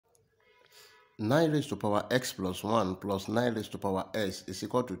9 raised to power x plus 1 plus 9 raised to power s is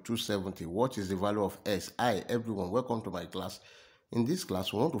equal to 270. What is the value of s? Hi everyone, welcome to my class. In this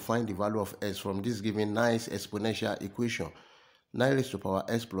class, we want to find the value of s from this given nice exponential equation. 9 raised to power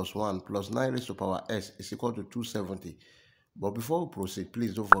s plus 1 plus 9 raised to power s is equal to 270. But before we proceed,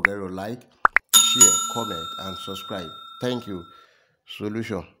 please don't forget to like, share, comment, and subscribe. Thank you.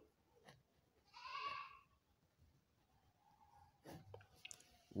 Solution.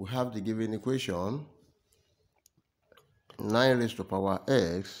 We have the given equation 9 raised to power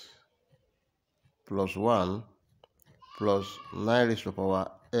x plus 1 plus 9 raised to power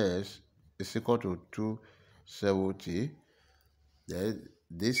s is equal to 270. Then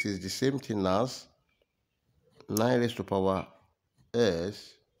this is the same thing as 9 raised to power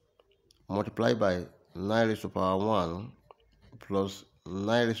s multiplied by 9 raised to power 1 plus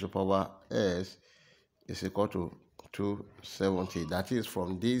 9 raised to power s is equal to 270. That is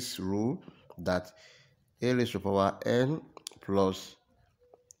from this rule that a raised to power n plus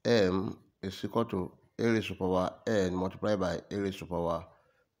m is equal to a raised to power n multiplied by a raised to power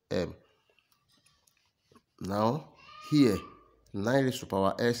m. Now here 9 raised to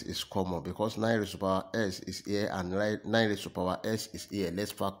power s is common because 9 raised to power s is here and 9 raised to power s is here.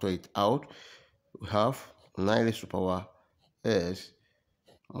 Let's factor it out. We have 9 raised to power s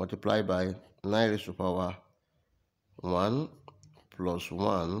multiplied by 9 raised to power 1 plus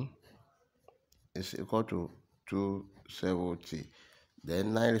 1 is equal to 270.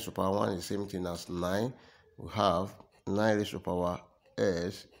 Then 9 raised to power 1 is the same thing as 9. We have 9 raised to power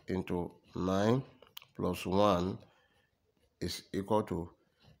s into 9 plus 1 is equal to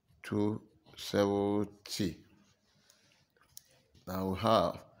 270. Now we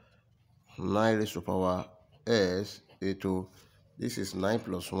have 9 raised to power s into, this is 9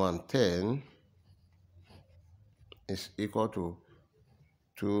 plus 1, 10 is equal to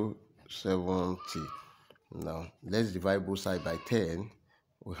 270. Now let's divide both sides by 10.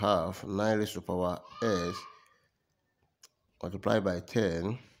 We have 9 raised to power s multiplied by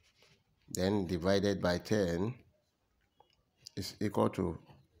 10, then divided by 10 is equal to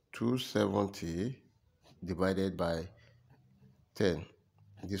 270 divided by 10.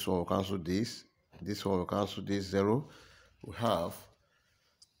 This one will cancel this one will cancel this 0. We have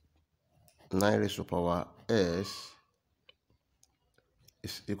 9 raised to power s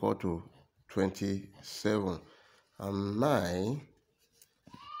is equal to 27, and 9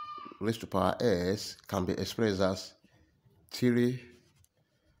 raised to power s can be expressed as 3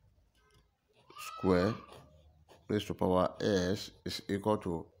 square raised to power s is equal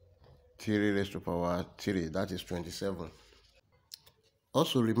to 3 raised to power 3, that is 27.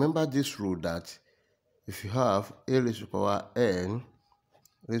 Also remember this rule that if you have a raised to power n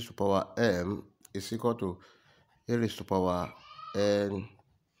raised to power m is equal to a raised to power n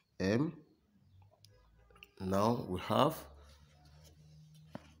m. Now we have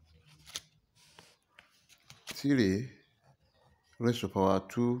 3 raised to power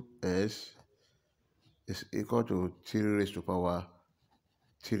 2s is equal to 3 raised to power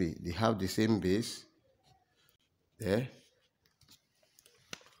 3. They have the same base. There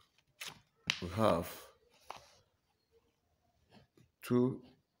we have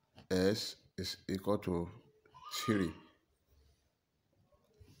 2s is equal to 3.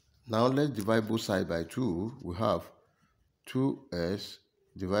 Now let's divide both sides by 2. We have 2s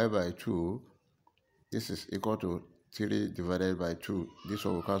divided by 2. This is equal to 3 divided by 2. This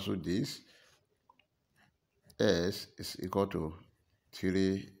one will cancel this. S is equal to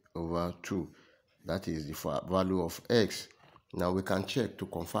 3 over 2. That is the value of x. Now we can check to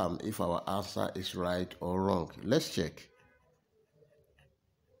confirm if our answer is right or wrong. Let's check.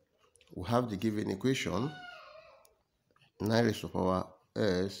 We have the given equation 9 raised to power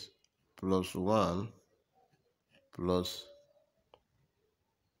s plus 1 plus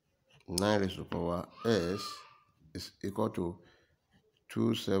 9 raised to power s is equal to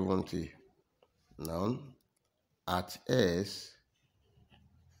 270. Now at s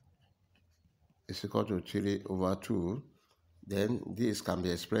is equal to 3 over 2, then this can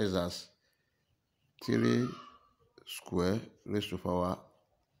be expressed as 3 square raised to power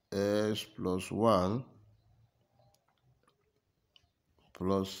s plus 1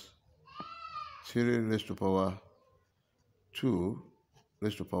 plus 3 raised to power 2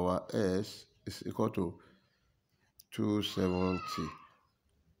 raised to power s is equal to 270.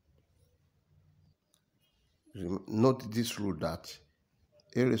 Note this rule that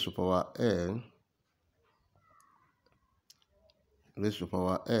a raised to power n raised to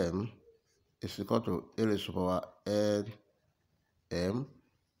power m is equal to a raised to power n m.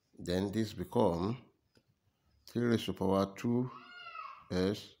 Then this becomes 3 raised to power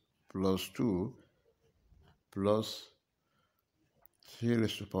 2s plus 2 plus 3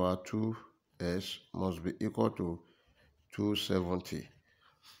 raised to the power 2s must be equal to 270.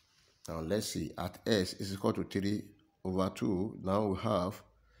 Now let's see, at s is equal to 3 over 2, now we have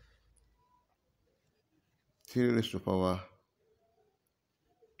 3 raised to the power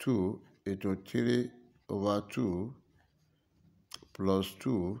 2 into 3 over 2 plus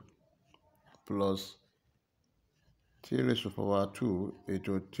 2 plus 3 raised to the power 2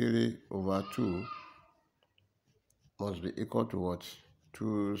 into 3 over 2 must be equal to what?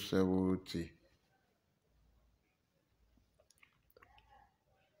 270.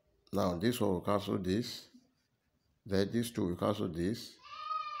 Now this one will cancel this. Then these two will cancel this.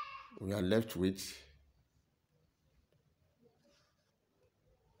 We are left with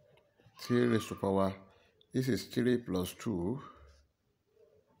 3 raised to the power. This is 3 plus 2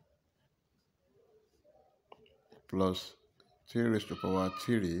 plus 3 raised to the power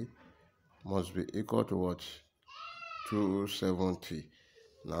 3 must be equal to what? 270.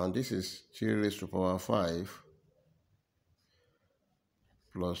 Now this is 3 raised to the power 5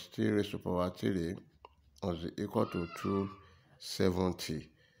 plus 3 raised to the power 3 must be equal to 270.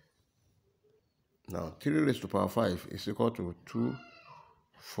 Now 3 raised to the power 5 is equal to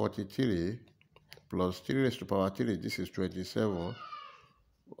 243 plus 3 raised to the power 3, this is 27,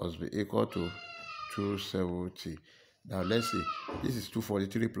 must be equal to 270. Now let's see, this is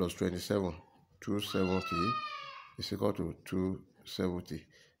 243 plus 27, 270 is equal to 270,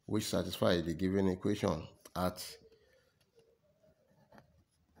 which satisfies the given equation at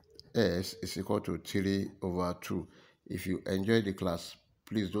s is equal to 3 over 2. If you enjoyed the class,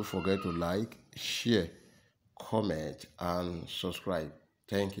 please don't forget to like, share, comment, and subscribe.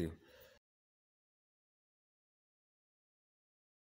 Thank you.